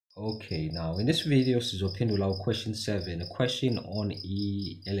Okay, now in this video sizophendula question 7, a question on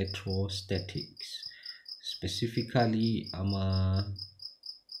electrostatics, specifically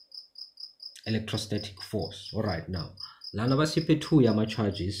electrostatic force. All right, now lana basiphe two yama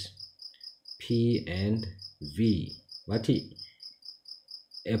charges P and V. But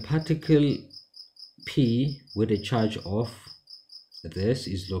a particle P with a charge of this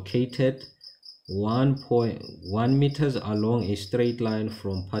is located 1.1 meters along a straight line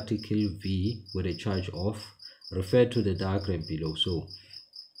from particle V with a charge of, refer to the diagram below. So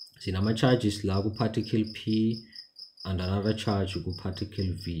sinama charges la ku particle P and another charge ku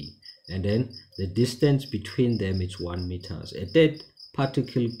particle V, and then the distance between them is 1 meters. At that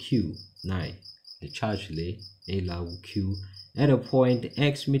particle Q, now the charge le la Q at a point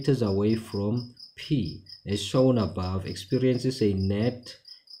x meters away from P, as shown above, experiences a net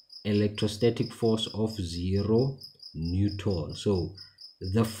electrostatic force of 0 Newton. So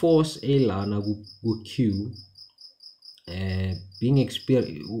the force lana ku Q being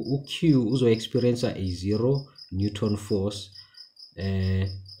experienced, Q also experience a 0 Newton force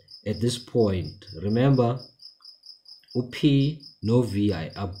at this point. Remember, P no Vi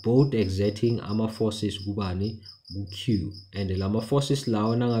are both exerting ama forces kubani ku Q, and lama forces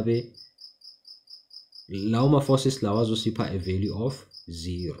lawa nangabe lawa forces lawa zosipha a value of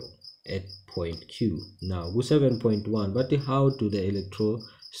 0 at point Q. Now, 7.1, but how do the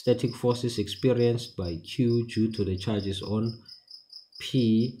electrostatic forces experienced by Q due to the charges on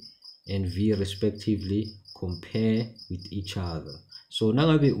P and V respectively compare with each other? So,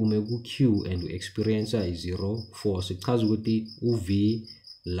 nangabe ku Q and we experience a 0 force, because with the UV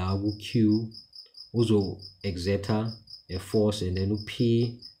la ku Q uzo exerta a force, and then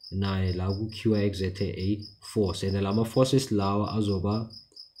P na la ku Q exert a force, and lama forces lawa azoba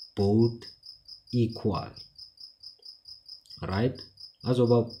both equal, right?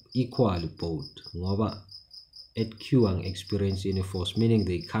 Azoba equal both ngoba at Q ang experiencing a force, meaning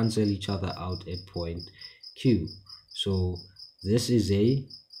they cancel each other out at point Q. So this is a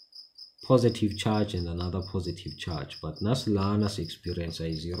positive charge and another positive charge, but nas lanas experience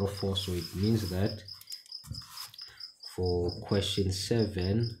a 0 force. So it means that for question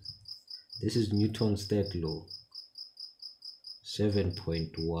 7, this is Newton's third law,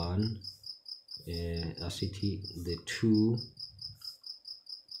 7.1, the two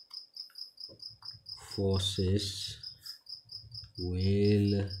forces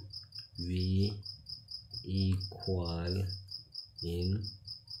will be equal in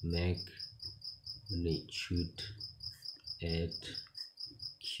magnitude at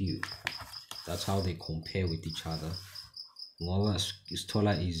Q. That's how they compare with each other. Ngoba is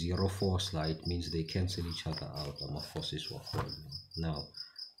taller is 0 force, like it means they cancel each other out. Forces were now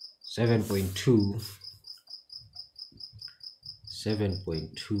 7.2,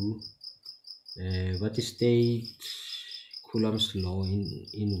 what is state Coulomb's law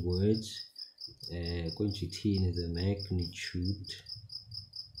in words? Quantity is the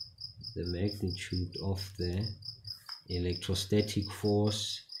magnitude of the electrostatic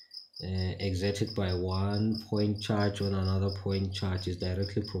force exerted by one point charge on another point charge is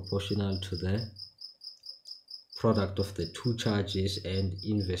directly proportional to the product of the two charges and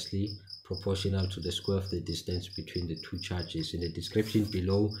inversely proportional to the square of the distance between the two charges. In the description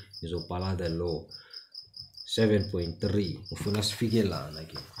below is opala the law. 7.3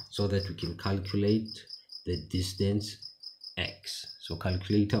 so that we can calculate the distance x. So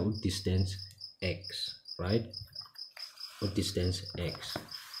calculate out distance x, right? What distance x.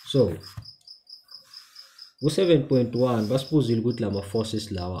 So 7.1 basipuzile ukuthi lama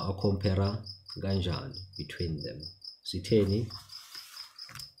forces lawa acompare kanjani between them. Sitheni,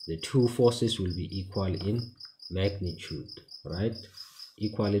 the two forces will be equal in magnitude, right?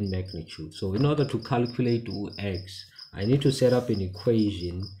 Equal in magnitude. So in order to calculate x, I need to set up an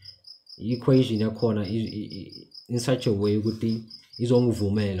equation yakhona in such a way ukuthi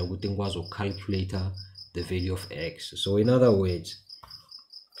izongivumela ukuthi ngikwazi ukulculate the value of x. So in other words,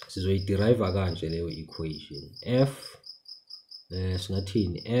 sizoyiderive kanje leyo equation. F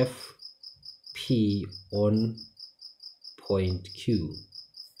singathini, f p on point Q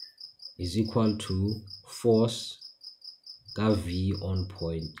is equal to force ka V on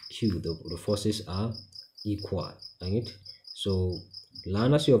point Q. The forces are equal, right? So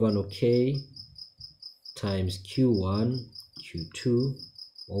lana siyoba no K times Q1 Q2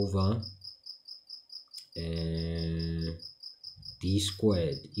 over D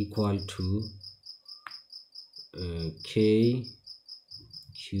squared equal to K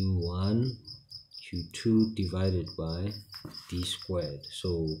Q1 Q2 divided by D squared.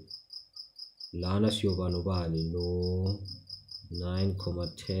 So lana siyoba no bani no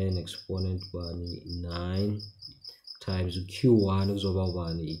 9,10 exponent bani 9 times q1 kuzoba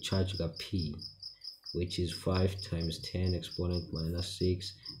ubani i-charge ka-p, which is 5 times 10 exponent minus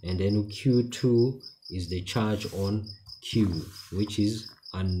 6, and then q2 is the charge on q, which is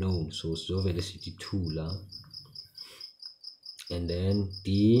unknown, so sizovele sithi 2 la, and then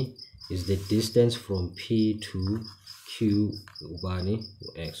d is the distance from p to q ubani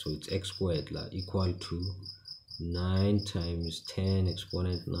x, so it's x squared la, equal to 9 times 10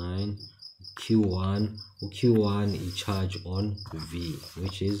 exponent 9 q1 is charge on v,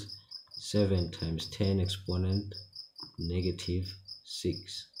 which is 7 times 10 exponent negative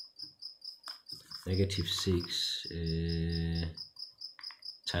 6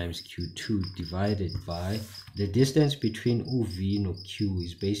 times q2 divided by the distance between uv and q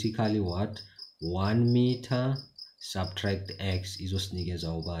is basically what, 1 meter subtract x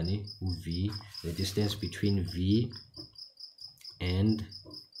izosinikeza ubani uv, the distance between v and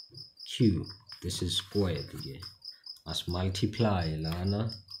q. This is squared again. As multiply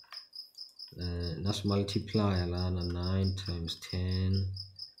lana, let's multiply lana 9 times 10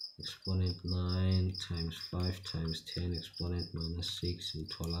 exponent 9 times 5 times 10 exponent minus 6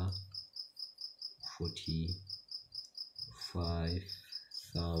 uthola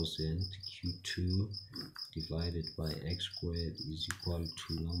 45,000 q2 divided by x squared is equal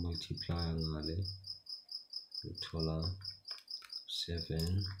to, now multiply ngale uthola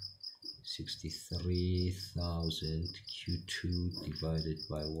 763,000 q2 divided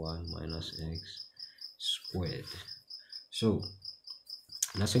by 1 minus x squared. So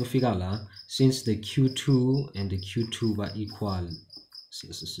nothing figure la, since the q2 and the q2 are equal,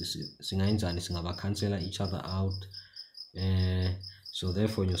 singaba cancel each other out, so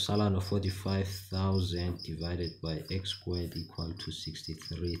therefore your salon of 45,000 divided by x squared equal to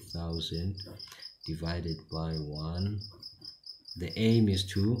 63,000 divided by 1. The aim is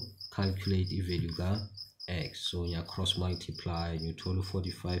to calculate the value of x, so you cross multiply and you total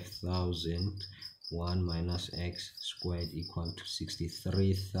 45,000 1 minus x squared equal to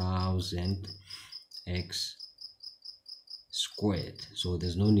 63,000 x squared, so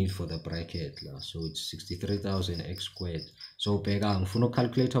there's no need for the bracket, so it's 63,000 x squared. So bheka ngifuna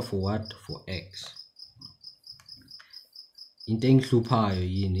calculator for what, for x. Into engihluphayo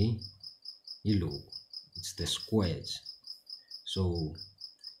yini yilo, it's the squares. So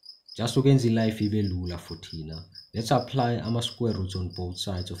just ukwenza life ibe lula for thina, let's apply ama square roots on both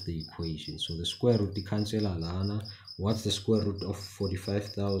sides of the equation. So the square root cancel lana. What's the square root of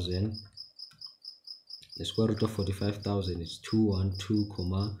 45,000? The square root of 45,000 is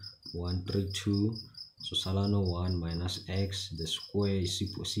 212,132. So salano 1 minus x, the square is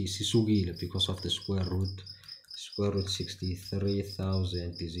sisugile because of the square root. Square root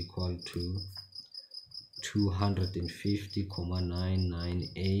 63,000 is equal to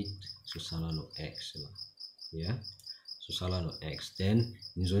 250,998. So salano x, yeah, so salano x. Then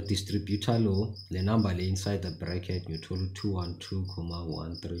nizo distributor lo the number inside the bracket you total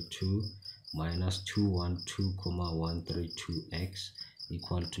 212,132 minus 212,132x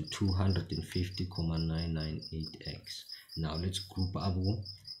equal to 250,998x. Now let's group up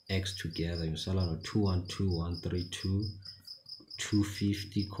x together. You salano 212,132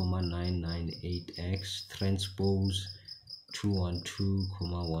 250,998x transpose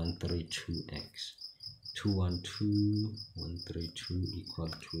 212,132x. 212,132 equal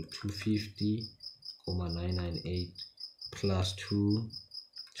to 250,998 plus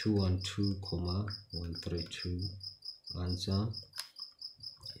 212,132. Answer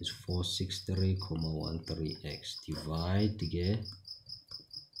is 463,13x. Divide again,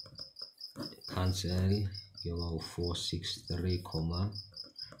 cancel, give out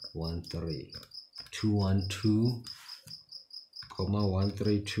 463,13.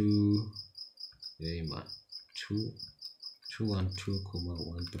 212,132. Very much.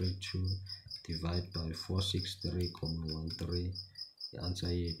 212,132 divided by 463,13. The answer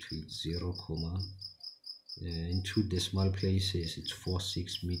here is 0, in two decimal places it's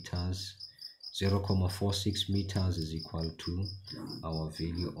 46 meters. 0,46 meters is equal to our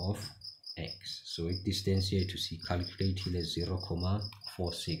value of x. So it distance here to see calculate here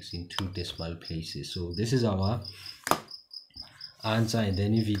 0,46 in two decimal places. So this is our answer, and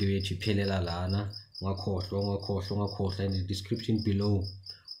then in video yethu iphelela lana. Ungakhohlwa in the description below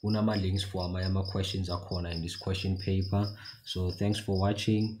unama links for ama questions akhona in this question paper. So thanks for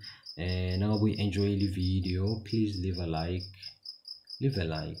watching, and now we enjoy the video. Please leave a like,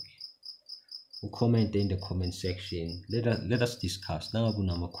 or comment in the comment section. Let us discuss now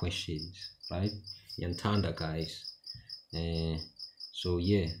unama questions, right? Yantanda guys. So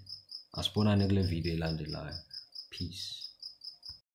yeah, asibonane kule video elandelayo. Peace.